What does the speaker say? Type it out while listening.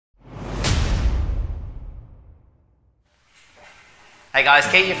Hey guys,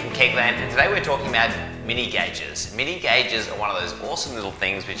 Keith here from Kegland, and today we're talking about mini gauges. Mini gauges are one of those awesome little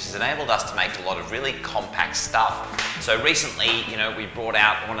things which has enabled us to make a lot of really compact stuff. So recently, we brought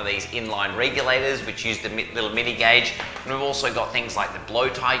out one of these inline regulators which used a little mini gauge, and we've also got things like the blow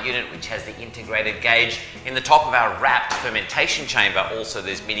tie unit which has the integrated gauge. In the top of our wrapped fermentation chamber, also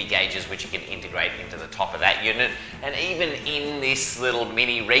there's mini gauges which you can integrate into the top of that unit, and even in this little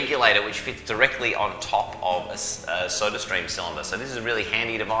mini regulator which fits directly on top of a soda stream cylinder. So this is a really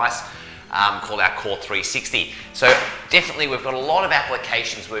handy device called our Core 360. So definitely we've got a lot of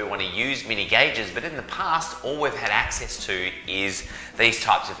applications where we want to use mini gauges, but in the past all we've had access to is these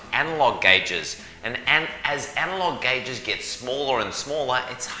types of analog gauges. And as analog gauges get smaller and smaller,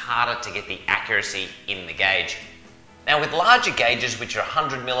 it's harder to get the accuracy in the gauge. Now with larger gauges, which are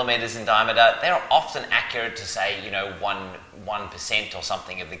 100 millimeters in diameter, they're often accurate to say, 1% or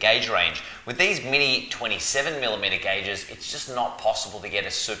something of the gauge range. With these mini 27 millimeter gauges, it's just not possible to get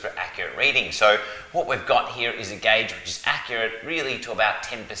a super accurate reading. So what we've got here is a gauge which is accurate really to about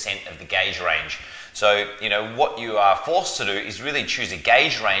 10% of the gauge range. So, what you are forced to do is really choose a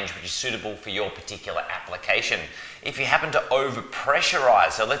gauge range which is suitable for your particular application. If you happen to over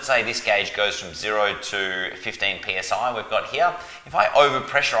pressurize, so let's say this gauge goes from 0 to 15 psi we've got here. If I over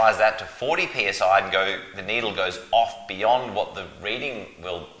pressurize that to 40 psi and the needle goes off beyond what the reading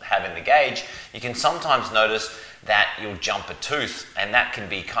will have in the gauge, you can sometimes notice that you'll jump a tooth, and that can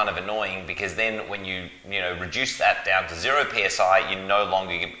be kind of annoying because then when you reduce that down to 0 psi, you're no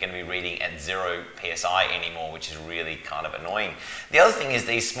longer going to be reading at 0 psi anymore, which is really kind of annoying. The other thing is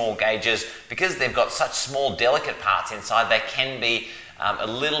these small gauges, because they've got such small delicate parts inside, they can be a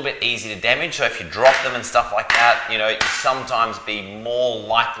little bit easy to damage. So if you drop them and stuff like that, you sometimes be more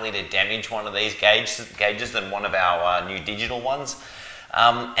likely to damage one of these gauges than one of our new digital ones.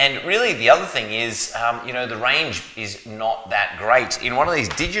 And really the other thing is, the range is not that great. In one of these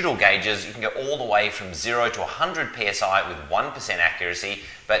digital gauges, you can go all the way from 0 to 100 psi with 1% accuracy,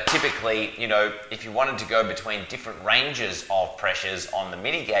 but typically, if you wanted to go between different ranges of pressures on the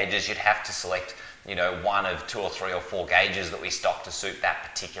mini gauges, you'd have to select one of 2 or 3 or 4 gauges that we stock to suit that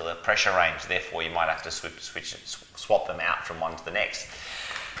particular pressure range. Therefore, you might have to swap them out from one to the next.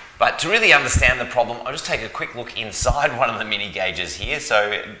 But to really understand the problem, I'll just take a quick look inside one of the mini gauges here.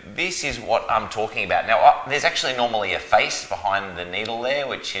 So this is what I'm talking about. Now, there's actually normally a face behind the needle there,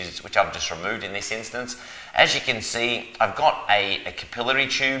 which I've just removed in this instance. As you can see, I've got a capillary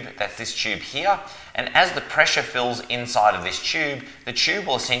tube, that's this tube here, and as the pressure fills inside of this tube, the tube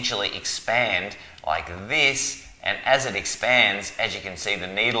will essentially expand like this, and as it expands, as you can see, the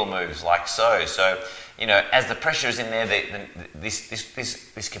needle moves like so. So, as the pressure is in there,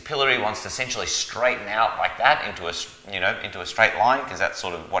 this capillary wants to essentially straighten out like that into a straight line, because that's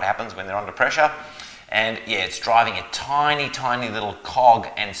sort of what happens when they're under pressure. And yeah, it's driving a tiny, tiny little cog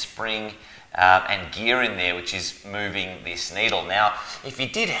and spring and gear in there, which is moving this needle. Now, if you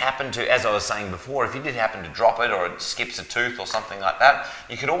did happen to, as I was saying before, if you did happen to drop it or it skips a tooth or something like that,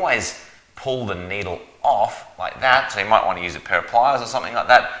 you could always pull the needle off like that. So you might want to use a pair of pliers or something like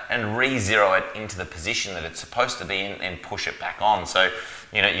that and re-zero it into the position that it's supposed to be in and push it back on. So,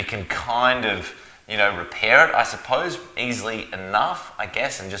 you can kind of, repair it, I suppose, easily enough, I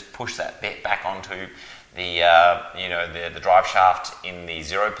guess, and just push that bit back onto the drive shaft in the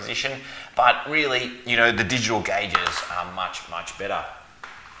 0 position. But really, the digital gauges are much, much better.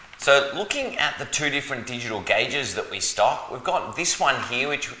 So looking at the 2 different digital gauges that we stock, we've got this one here,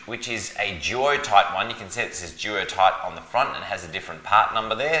 which is a duo-type one. You can see it says duo-type on the front and has a different part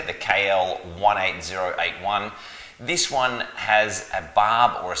number there, the KL18081. This one has a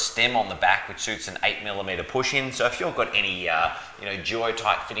barb or a stem on the back which suits an 8mm push-in. So if you've got any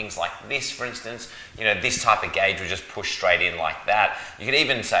duo-type fittings like this, for instance, this type of gauge will just push straight in like that. You could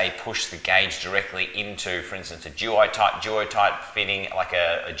even say push the gauge directly into, for instance, a duo-type fitting, like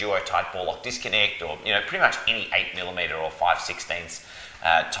a duo-type ball lock disconnect, or pretty much any 8mm or 5/16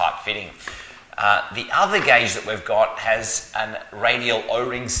 type fitting. The other gauge that we've got has a radial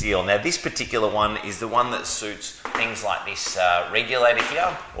O-ring seal. Now this particular one is the one that suits things like this regulator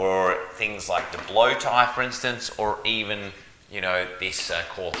here, or things like the blow tie, for instance, or even this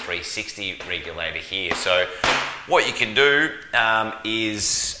Core 360 regulator here. So what you can do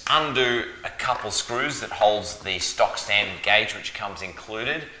is undo a couple screws that holds the stock standard gauge, which comes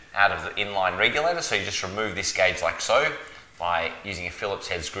included out of the inline regulator. So you just remove this gauge like so, by using a Phillips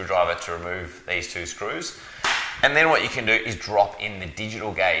head screwdriver to remove these 2 screws. And then what you can do is drop in the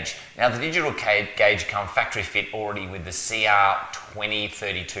digital gauge. Now the digital gauge comes factory fit already with the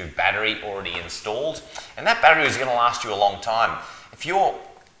CR2032 battery already installed, and that battery is going to last you a long time. If you're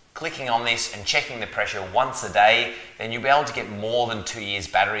clicking on this and checking the pressure once a day, then you'll be able to get more than 2 years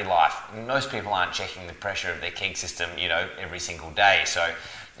battery life. Most people aren't checking the pressure of their keg system, every single day. So,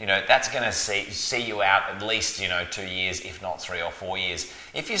 that's going to see you out at least, 2 years, if not 3 or 4 years.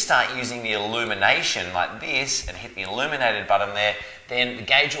 If you start using the illumination like this and hit the illuminated button there, then the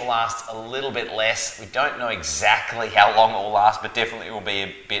gauge will last a little bit less. We don't know exactly how long it will last, but definitely it will be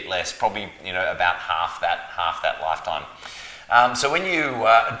a bit less, probably, about half that lifetime. So when you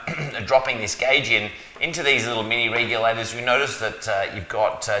are dropping this gauge into these little mini regulators, you notice that you've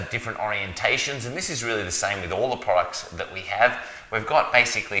got different orientations, and this is really the same with all the products that we have. We've got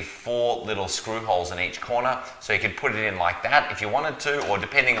basically 4 little screw holes in each corner, so you could put it in like that if you wanted to, or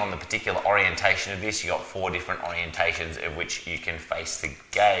depending on the particular orientation of this, you've got 4 different orientations of which you can face the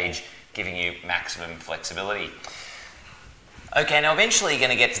gauge, giving you maximum flexibility. Okay, now eventually you're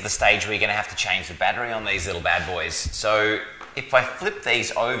going to get to the stage where you're going to have to change the battery on these little bad boys. So if I flip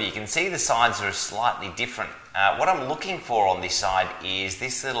these over, you can see the sides are slightly different. What I'm looking for on this side is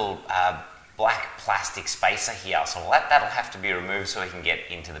this little black plastic spacer here. So that'll have to be removed so we can get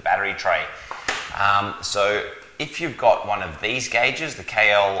into the battery tray. So if you've got one of these gauges, the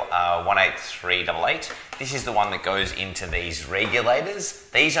KL18388, this is the one that goes into these regulators.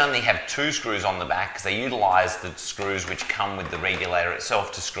 These only have 2 screws on the back because they utilize the screws which come with the regulator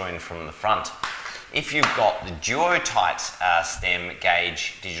itself to screw in from the front. If you've got the duo-tight stem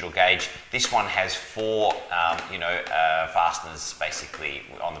gauge, digital gauge, this one has 4 fasteners basically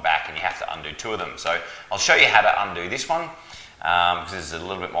on the back, and you have to undo 2 of them. So I'll show you how to undo this one because this is a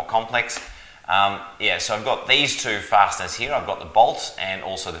little bit more complex. So I've got these 2 fasteners here. I've got the bolts and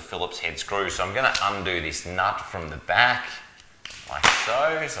also the Phillips head screw. So I'm going to undo this nut from the back like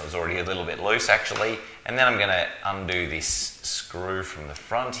so. So it's already a little bit loose actually. And then I'm going to undo this screw from the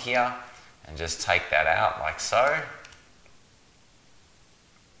front here and just take that out like so.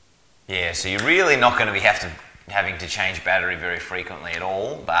 Yeah, so you're really not going to be having to change battery very frequently at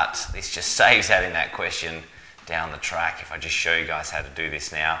all, but this just saves having that question down the track. If I just show you guys how to do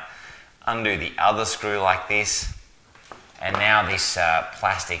this now. Undo the other screw like this, and now this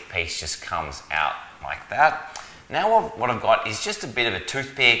plastic piece just comes out like that. Now what I've got is just a bit of a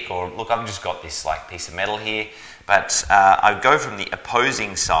toothpick, or look, I've just got this like piece of metal here, but I go from the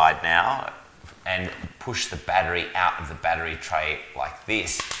opposing side now and push the battery out of the battery tray like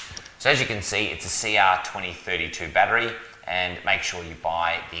this. So as you can see, it's a CR2032 battery, and make sure you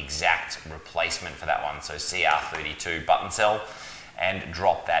buy the exact replacement for that one, so CR32 button cell, and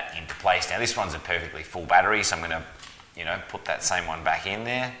drop that into place. Now this one's a perfectly full battery, so I'm going to, put that same one back in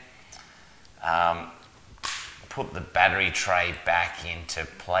there. Put the battery tray back into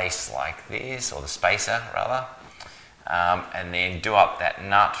place like this, or the spacer rather, and then do up that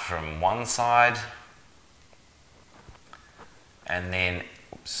nut from one side, and then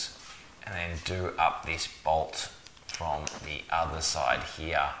do up this bolt from the other side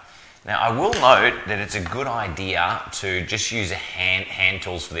here. Now I will note that it's a good idea to just use hand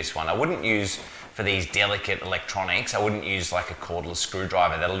tools for this one. I wouldn't use, for these delicate electronics, I wouldn't use like a cordless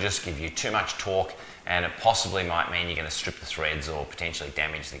screwdriver. That'll just give you too much torque, and it possibly might mean you're going to strip the threads or potentially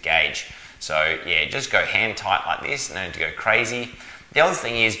damage the gauge. So yeah, just go hand tight like this, no need to go crazy. The other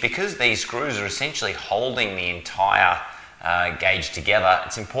thing is, because these screws are essentially holding the entire gauge together,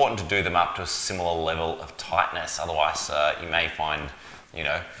 it's important to do them up to a similar level of tightness. Otherwise you may find,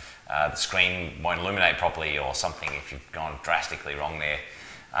 the screen won't illuminate properly or something if you've gone drastically wrong there.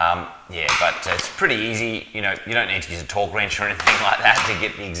 But it's pretty easy. You don't need to use a torque wrench or anything like that to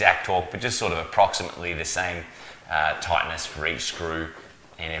get the exact torque, but just sort of approximately the same tightness for each screw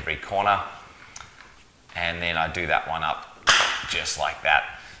in every corner. And then I do that one up just like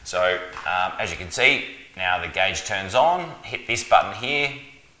that. So as you can see, now the gauge turns on, hit this button here,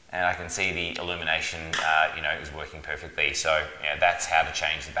 and I can see the illumination is working perfectly. So yeah, that's how to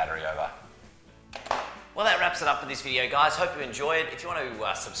change the battery over. Well, that wraps it up for this video, guys. Hope you enjoyed. If you want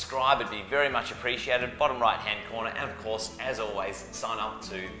to subscribe, it'd be very much appreciated. Bottom right hand corner, and of course, as always, sign up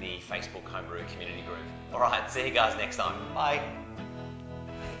to the Facebook Homebrew community group. All right, see you guys next time. Bye.